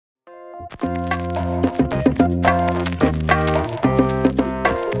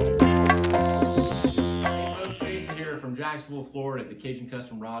From Jacksonville, Florida at the Cajun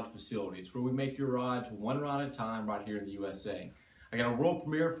Custom Rods facility. It's where we make your rods one rod at a time right here in the USA. I got a world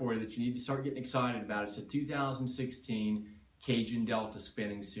premiere for you that you need to start getting excited about. It's a 2016 Cajun Delta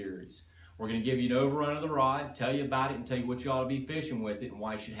spinning series. We're going to give you an overrun of the rod, tell you about it, and tell you what you ought to be fishing with it and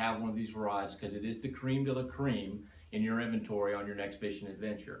why you should have one of these rods, because it is the cream de la cream in your inventory on your next fishing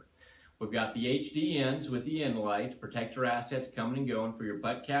adventure. We've got the HD ends with the end light to protect your assets coming and going for your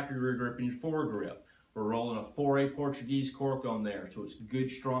butt cap, your rear grip, and your foregrip. We're rolling a 4A Portuguese cork on there, so it's good,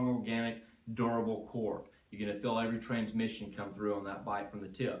 strong, organic, durable cork. You're going to feel every transmission come through on that bite from the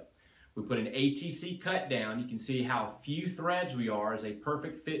tip. We put an ATC cut down. You can see how few threads we are as a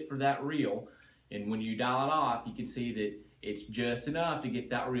perfect fit for that reel. And when you dial it off, you can see that it's just enough to get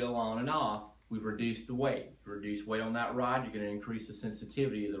that reel on and off. We've reduced the weight. Reduce weight on that rod, you're going to increase the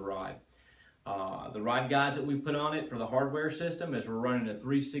sensitivity of the rod. The rod guides that we put on it for the hardware system is we're running a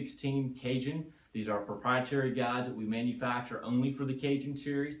 316 Cajun. These are proprietary guides that we manufacture only for the Cajun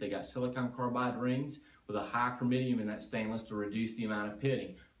series. They got silicon carbide rings with a high chromium in that stainless to reduce the amount of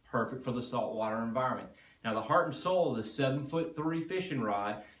pitting. Perfect for the saltwater environment. Now the heart and soul of the 7'3" fishing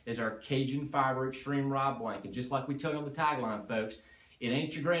rod is our Cajun Fiber X-treme rod blanket. Just like we tell you on the tagline, folks, it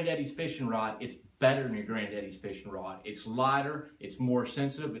ain't your granddaddy's fishing rod, it's better than your granddaddy's fishing rod. It's lighter, it's more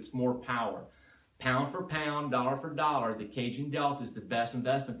sensitive, it's more power. Pound for pound, dollar for dollar, the Cajun Delta is the best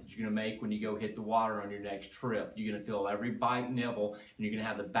investment that you're going to make when you go hit the water on your next trip. You're going to feel every bite nibble, and you're going to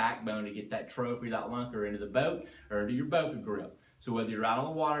have the backbone to get that trophy, that lunker, into the boat or into your boat grip. So whether you're out on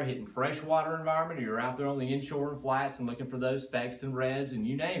the water hitting freshwater environment, or you're out there on the inshore and flats and looking for those specks and reds and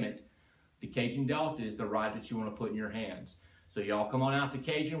you name it, the Cajun Delta is the rod that you want to put in your hands. So y'all come on out to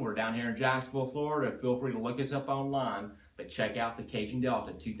Cajun. We're down here in Jacksonville, Florida. Feel free to look us up online. But check out the Cajun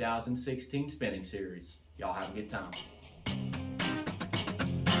Delta 2016 spinning series. Y'all have a good time.